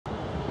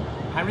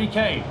Harry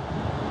Kane.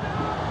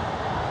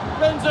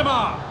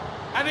 Benzema.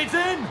 And it's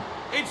in.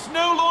 It's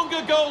no longer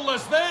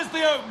goalless. There's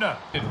the opener.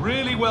 It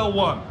really well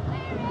won.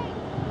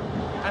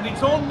 And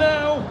it's on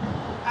now.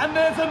 And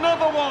there's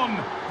another one.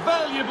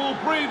 Valuable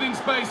breathing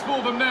space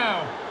for them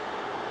now.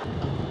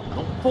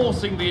 Not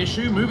forcing the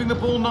issue, moving the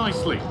ball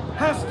nicely.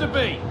 Has to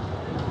be.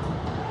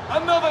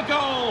 Another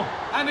goal.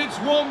 And it's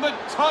one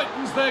that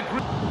tightens their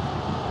grip.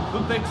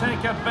 Could they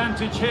take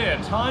advantage here?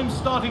 Time's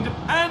starting to...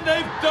 And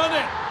they've done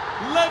it.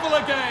 Level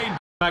again.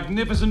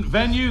 Magnificent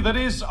venue that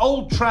is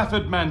Old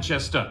Trafford,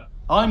 Manchester.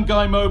 I'm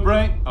Guy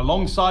Mowbray.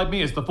 Alongside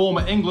me is the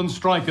former England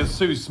striker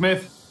Sue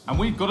Smith. And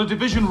we've got a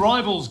division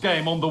rivals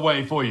game on the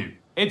way for you.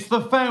 It's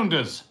the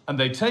Founders, and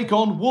they take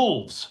on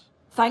Wolves.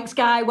 Thanks,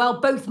 Guy.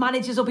 Well, both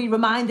managers will be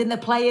reminding the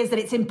players that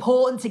it's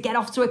important to get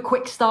off to a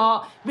quick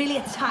start, really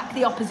attack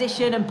the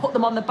opposition and put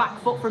them on the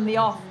back foot from the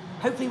off.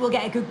 Hopefully we'll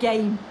get a good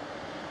game.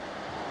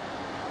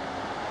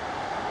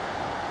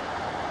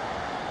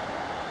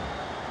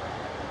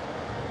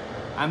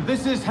 And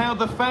this is how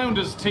the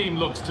Founders team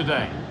looks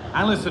today.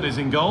 Alisson is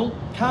in goal.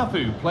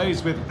 Cafu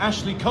plays with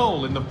Ashley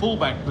Cole in the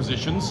fullback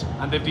positions,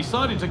 and they've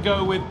decided to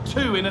go with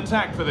two in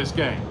attack for this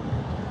game.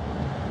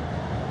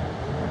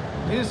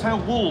 Here's how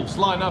Wolves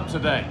line up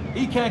today.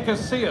 Iker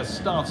Casillas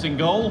starts in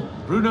goal.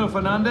 Bruno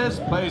Fernandes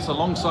plays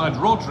alongside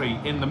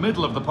Rodri in the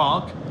middle of the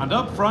park. And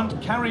up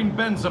front, Karim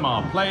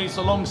Benzema plays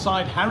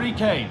alongside Harry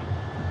Kane.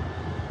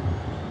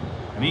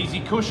 An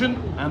easy cushion,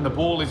 and the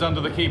ball is under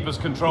the keeper's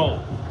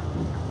control.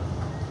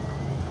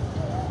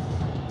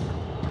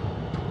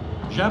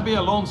 Xabi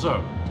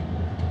Alonso.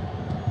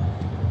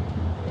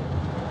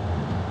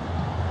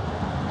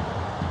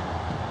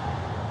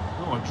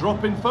 Oh, a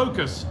drop in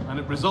focus, and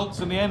it results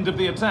in the end of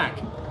the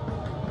attack.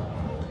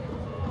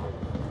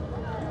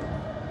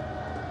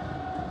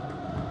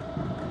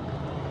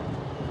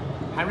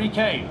 Harry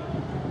Kane.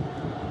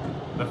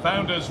 The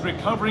Founders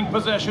recovering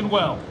possession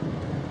well.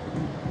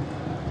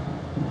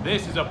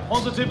 This is a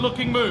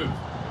positive-looking move.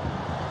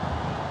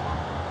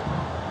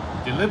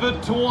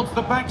 Delivered towards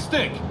the back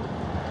stick.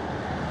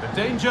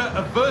 Danger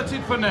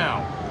averted for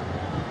now.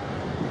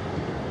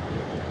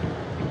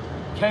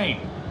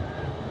 Kane.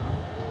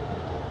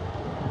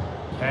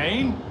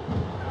 Kane.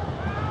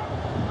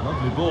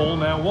 Lovely ball.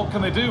 Now what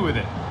can they do with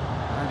it?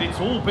 And it's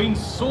all been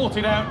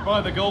sorted out by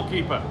the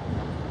goalkeeper.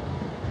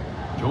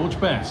 George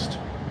Best.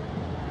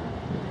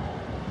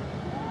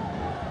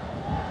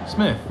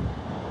 Smith.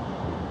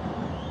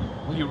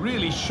 Well, you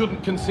really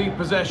shouldn't concede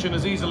possession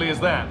as easily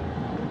as that.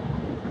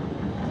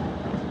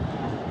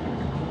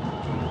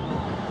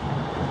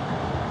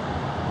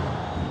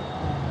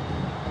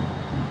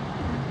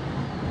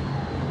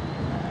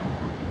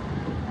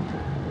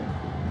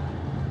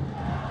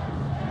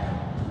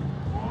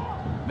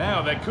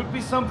 Now, there could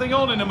be something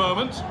on in a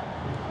moment.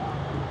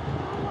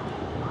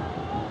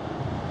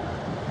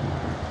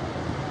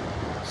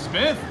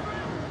 Smith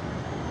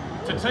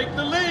to take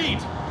the lead.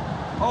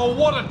 Oh,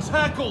 what a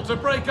tackle to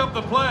break up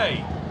the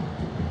play.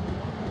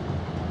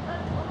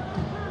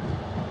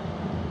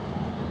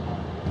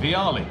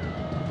 Vialli.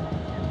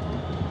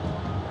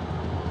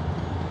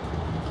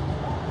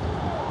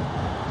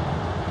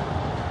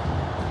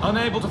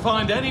 Unable to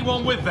find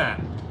anyone with that.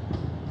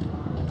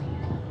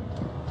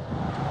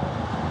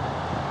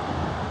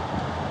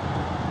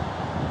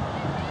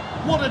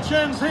 What a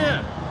chance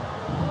here.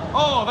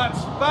 Oh,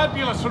 that's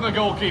fabulous from the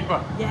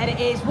goalkeeper. Yeah, it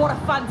is. What a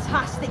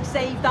fantastic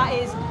save that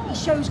is. He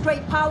shows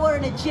great power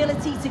and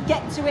agility to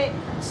get to it.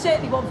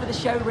 Certainly one for the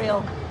show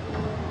reel.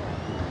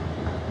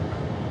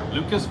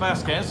 Lucas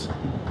Vasquez.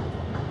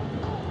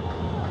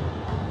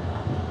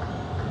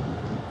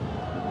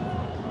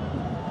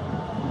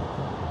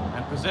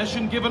 And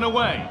possession given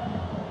away.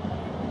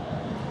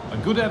 A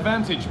good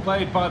advantage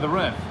played by the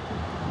ref.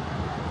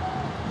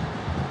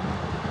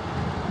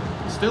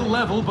 Still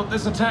level, but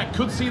this attack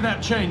could see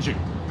that changing.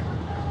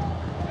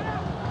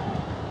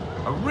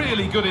 A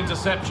really good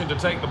interception to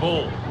take the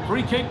ball.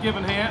 Free kick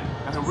given here,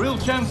 and a real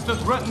chance to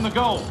threaten the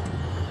goal.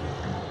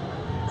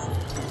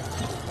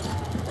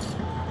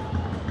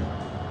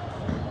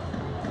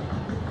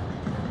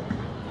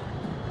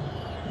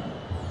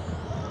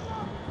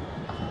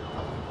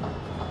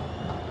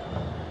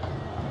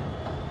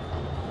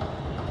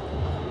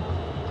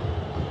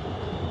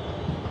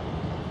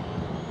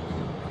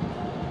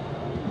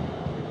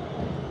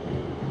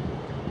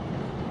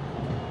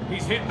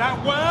 He's hit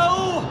that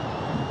well,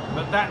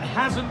 but that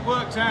hasn't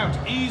worked out.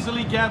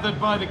 Easily gathered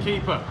by the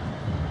keeper.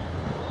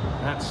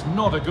 That's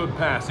not a good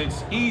pass.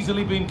 It's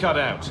easily been cut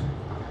out.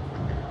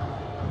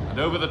 And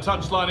over the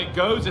touchline it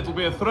goes. It'll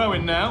be a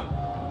throw-in now.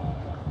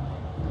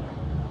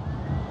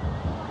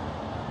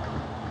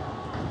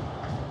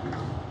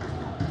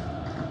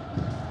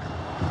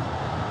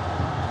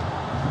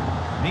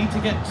 Need to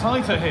get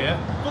tighter here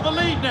for the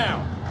lead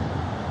now.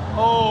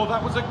 Oh,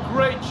 that was a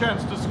great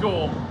chance to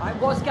score. It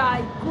was,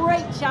 Guy.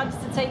 Great chance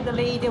to take the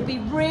lead. He'll be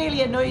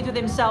really annoyed with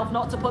himself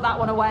not to put that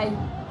one away.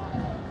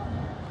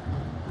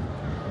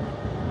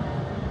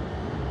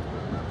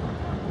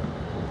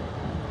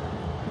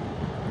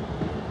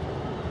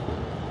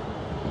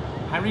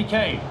 Harry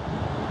Kane.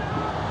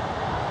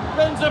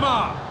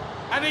 Benzema,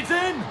 and it's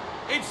in.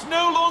 It's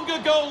no longer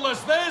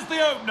goalless. There's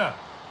the opener.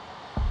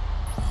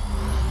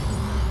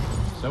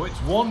 So it's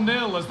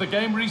 1-0 as the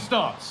game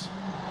restarts.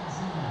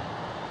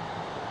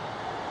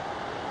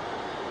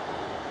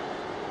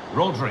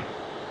 Rodri.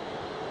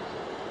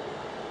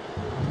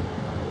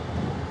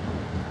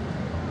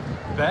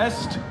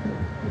 Best.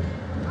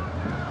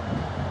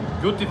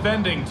 Good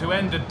defending to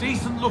end a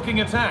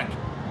decent-looking attack.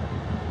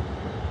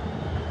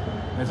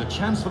 There's a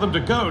chance for them to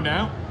go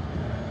now.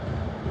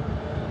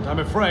 And I'm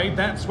afraid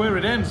that's where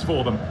it ends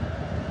for them.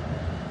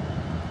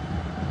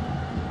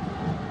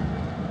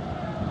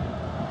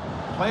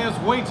 Players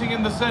waiting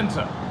in the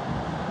centre.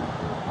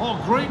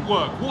 Oh, great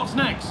work. What's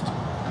next?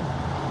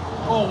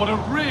 Oh, what a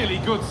really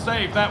good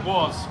save that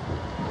was.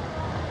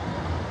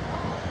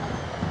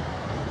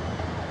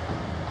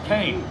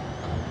 Kane.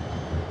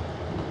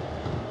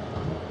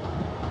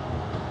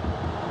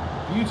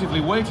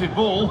 Beautifully weighted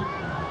ball.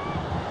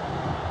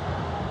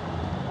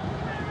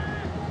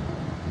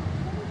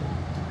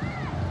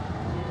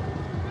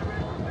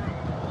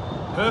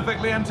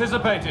 Perfectly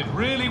anticipated,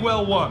 really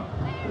well won.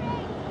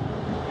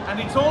 And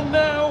it's on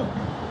now,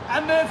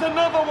 and there's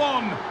another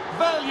one.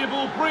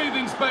 Valuable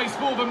breathing space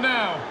for them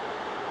now.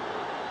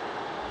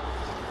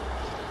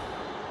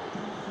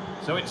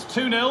 So it's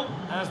 2-0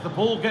 as the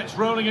ball gets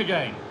rolling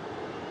again.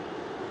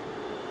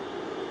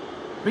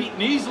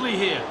 Beaten easily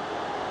here.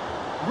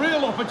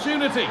 Real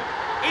opportunity.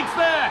 It's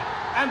there,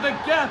 and the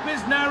gap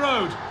is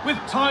narrowed with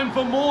time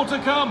for more to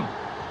come.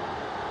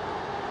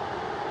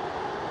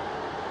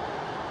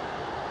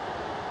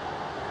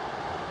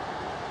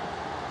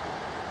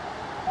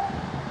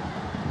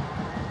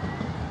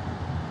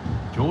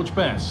 George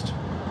Best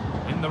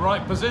in the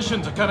right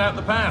position to cut out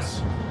the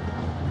pass.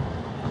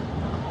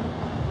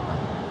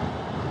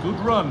 Good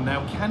run.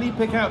 Now, can he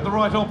pick out the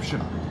right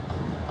option?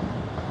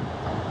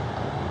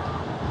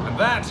 And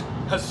that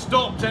has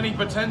stopped any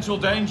potential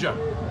danger.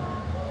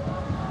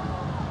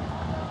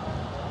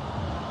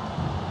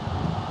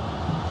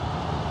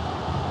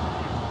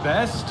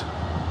 Best.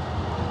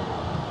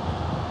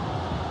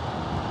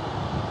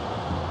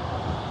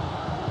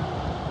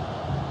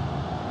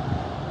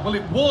 Well,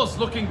 it was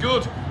looking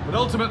good, but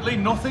ultimately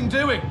nothing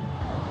doing.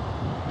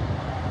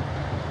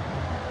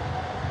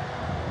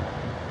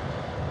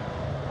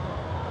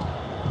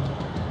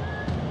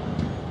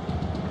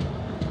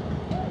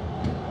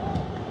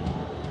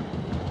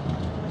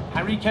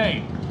 Harry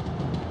Kane.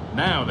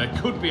 Now there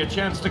could be a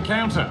chance to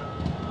counter.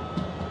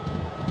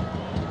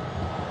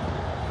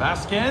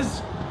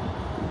 Vasquez.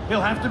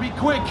 He'll have to be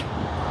quick.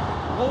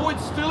 Oh,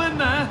 it's still in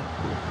there.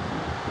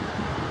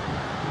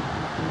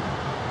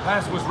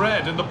 Pass was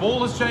read and the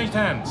ball has changed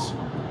hands.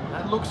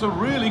 That looks a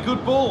really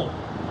good ball.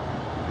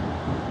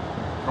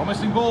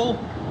 Promising ball.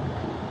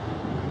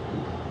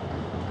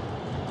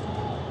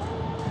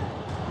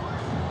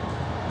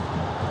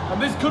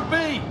 And this could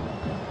be.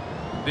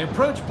 The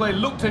approach play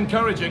looked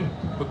encouraging,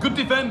 but good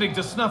defending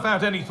to snuff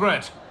out any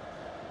threat.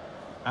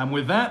 And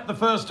with that, the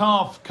first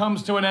half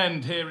comes to an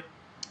end here.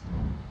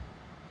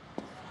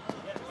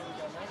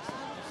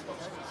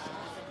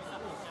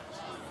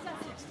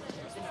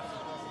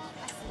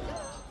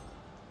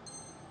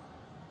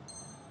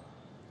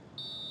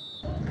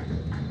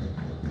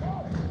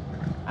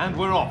 And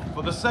we're off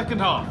for the second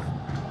half.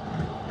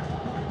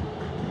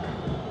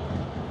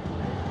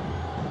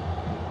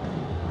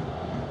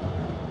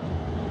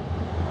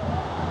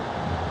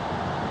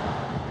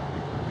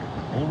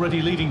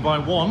 Already leading by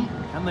 1.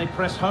 Can they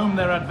press home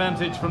their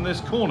advantage from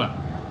this corner?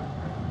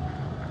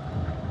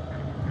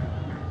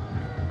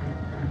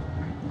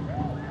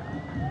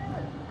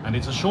 And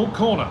it's a short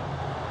corner.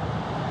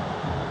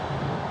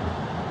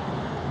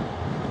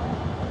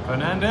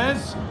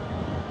 Fernandez.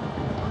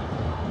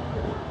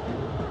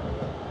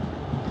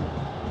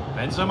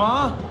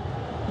 Benzema.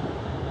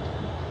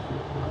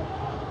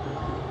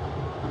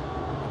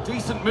 A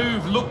decent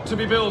move looked to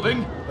be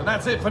building, but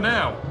that's it for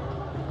now.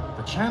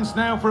 The chance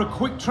now for a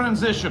quick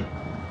transition.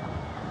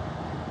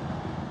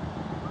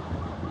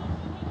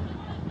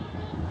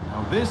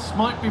 Now this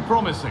might be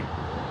promising,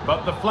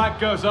 but the flag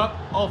goes up,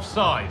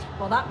 offside.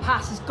 Well, that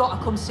pass has got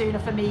to come sooner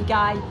for me,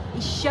 Guy.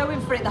 He's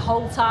showing for it the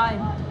whole time.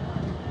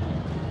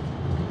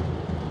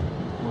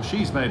 Well,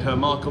 she's made her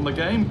mark on the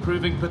game,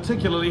 proving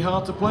particularly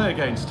hard to play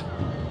against.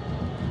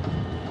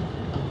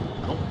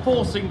 Not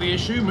forcing the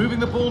issue, moving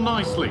the ball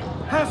nicely.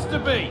 Has to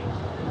be.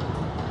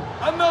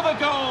 Another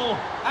goal,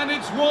 and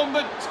it's one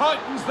that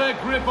tightens their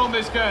grip on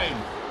this game.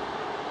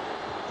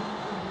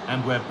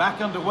 And we're back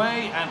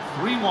underway at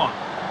 3-1.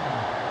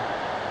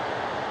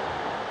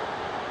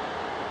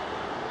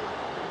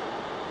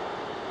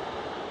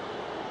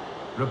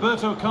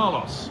 Roberto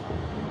Carlos.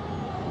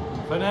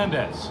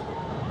 Fernandez.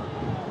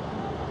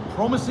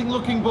 Promising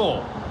looking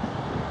ball.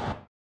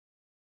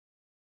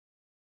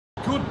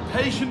 Good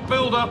patient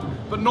build-up,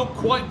 but not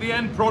quite the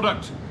end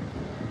product.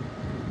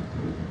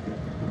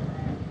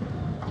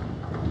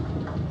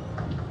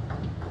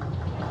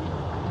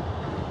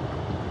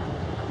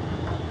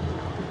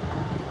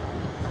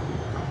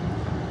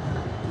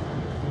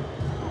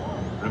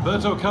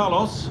 Roberto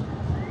Carlos.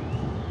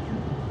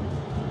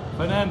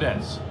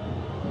 Fernandez.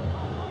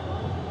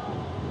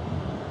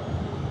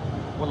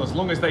 Well, as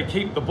long as they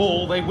keep the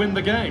ball, they win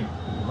the game.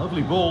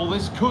 Lovely ball,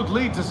 this could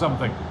lead to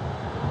something.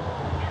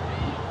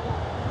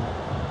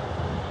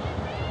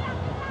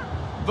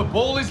 The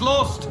ball is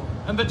lost,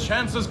 and the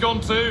chance has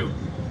gone too.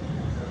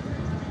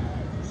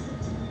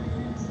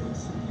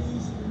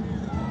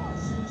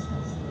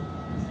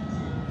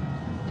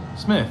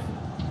 Smith.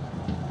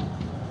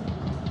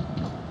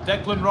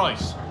 Declan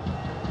Rice.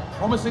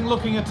 Promising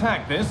looking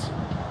attack, this.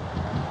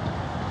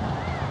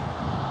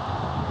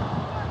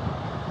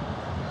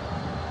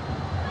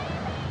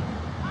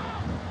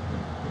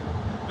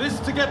 This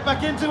to get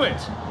back into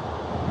it.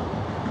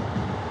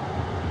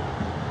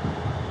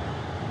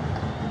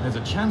 There's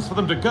a chance for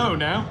them to go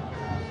now.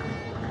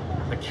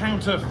 The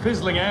counter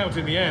fizzling out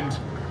in the end.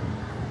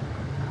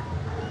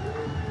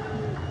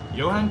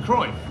 Johan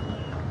Cruyff.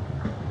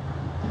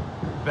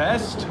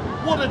 Best.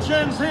 What a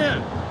chance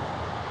here.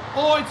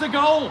 Oh, it's a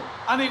goal.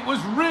 And it was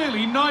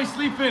really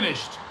nicely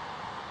finished.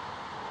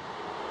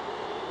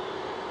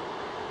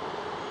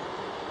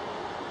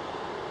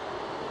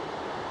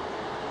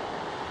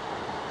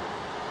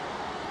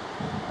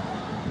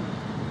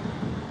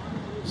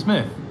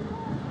 Smith.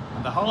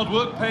 And the hard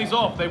work pays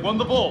off. They won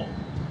the ball.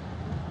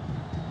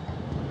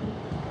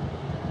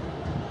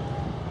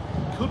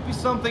 Could be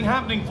something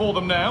happening for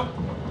them now.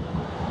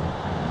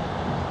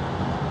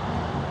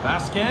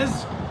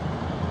 Vasquez.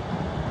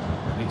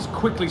 And it's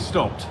quickly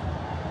stopped.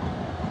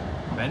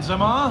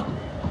 Benzema.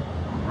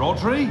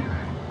 Rodri.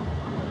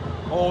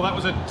 Oh, that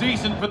was a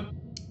decent...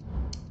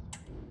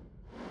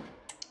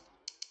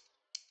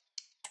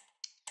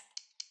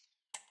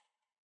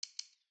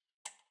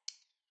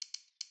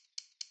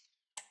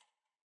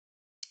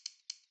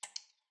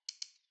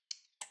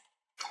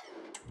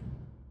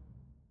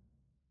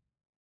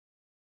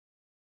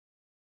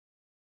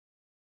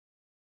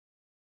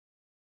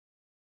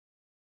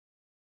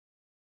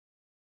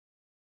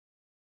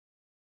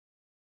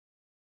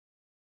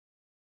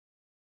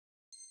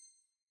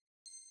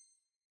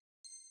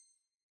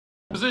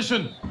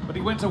 position, but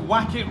he went to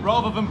whack it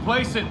rather than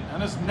place it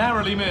and has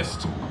narrowly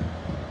missed.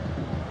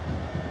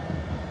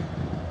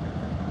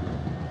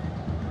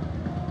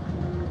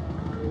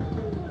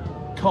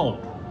 Cole.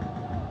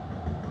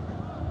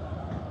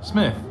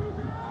 Smith.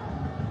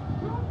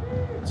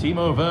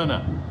 Timo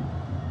Werner.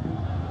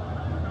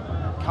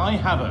 Kai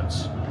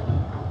Havertz.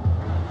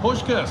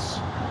 Puskás.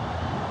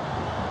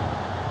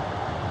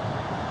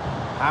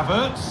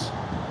 Havertz.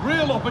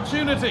 Real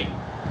opportunity.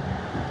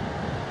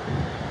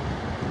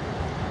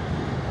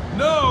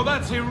 No,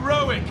 that's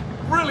heroic.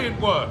 Brilliant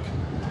work.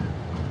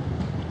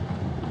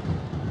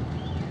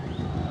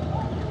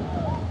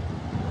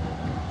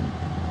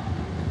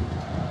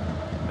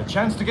 A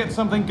chance to get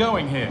something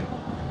going here,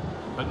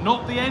 but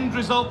not the end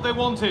result they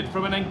wanted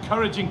from an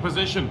encouraging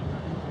position.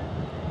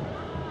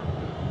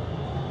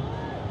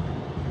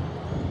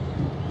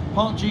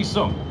 Park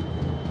Ji-sung.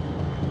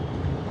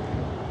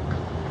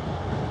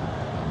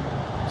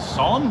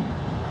 Son?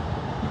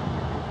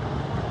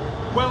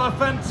 Well, a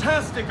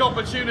fantastic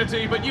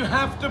opportunity, but you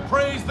have to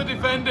praise the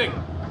defending.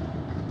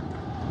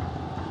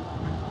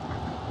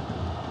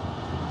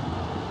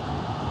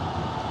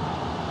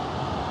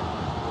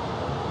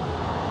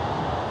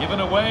 Given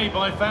away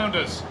by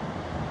Founders.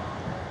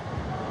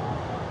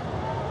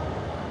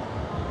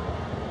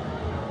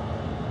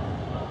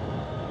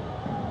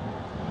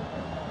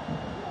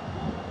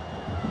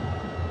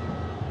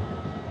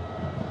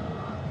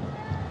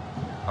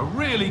 A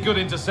really good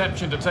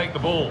interception to take the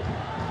ball.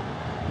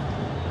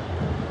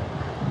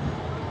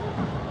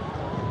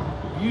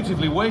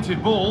 Beautifully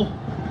weighted ball.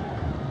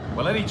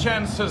 Well, any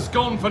chance has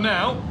gone for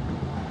now.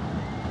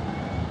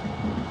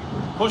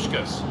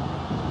 Puskás.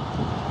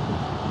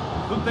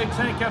 Could they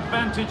take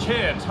advantage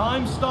here?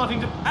 Time starting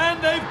to... And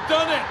they've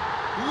done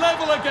it!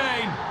 Level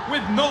again,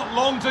 with not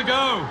long to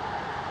go.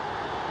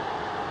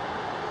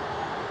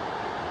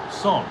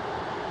 Son.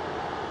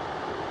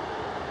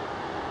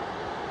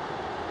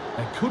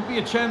 There could be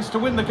a chance to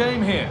win the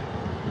game here.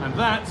 And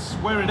that's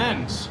where it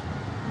ends.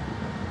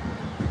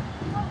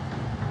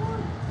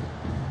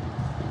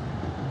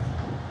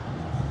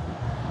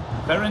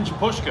 Ferenc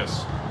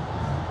Puskás.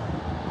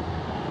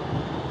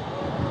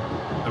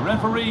 The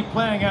referee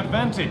playing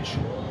advantage.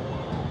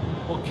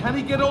 Well, can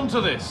he get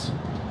onto this?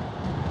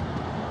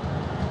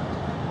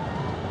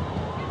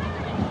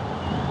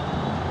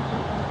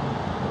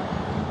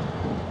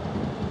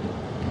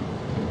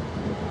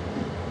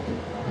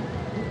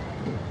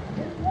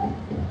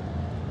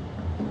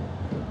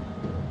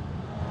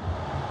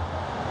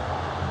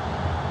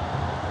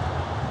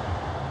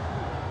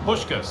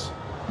 Puskás.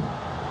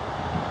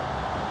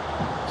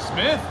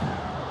 Smith.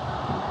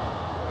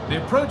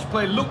 The approach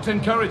play looked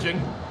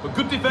encouraging, but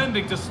good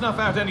defending to snuff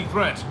out any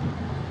threat.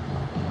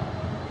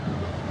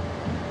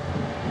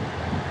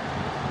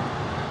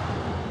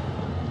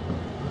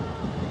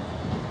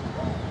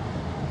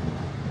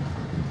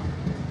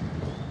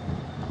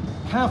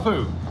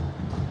 Cafu.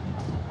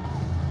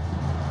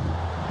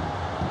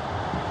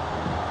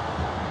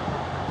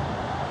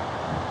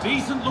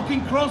 Decent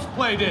looking cross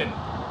played in.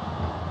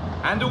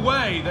 And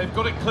away, they've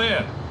got it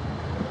clear.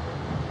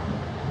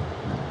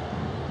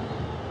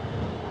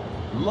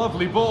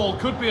 Lovely ball,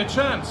 could be a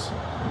chance.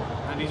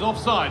 And he's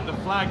offside, the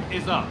flag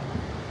is up.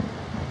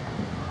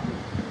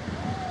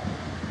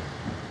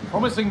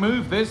 Promising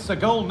move this, a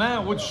goal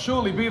now would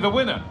surely be the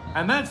winner.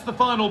 And that's the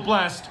final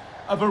blast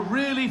of a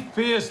really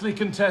fiercely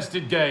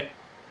contested game.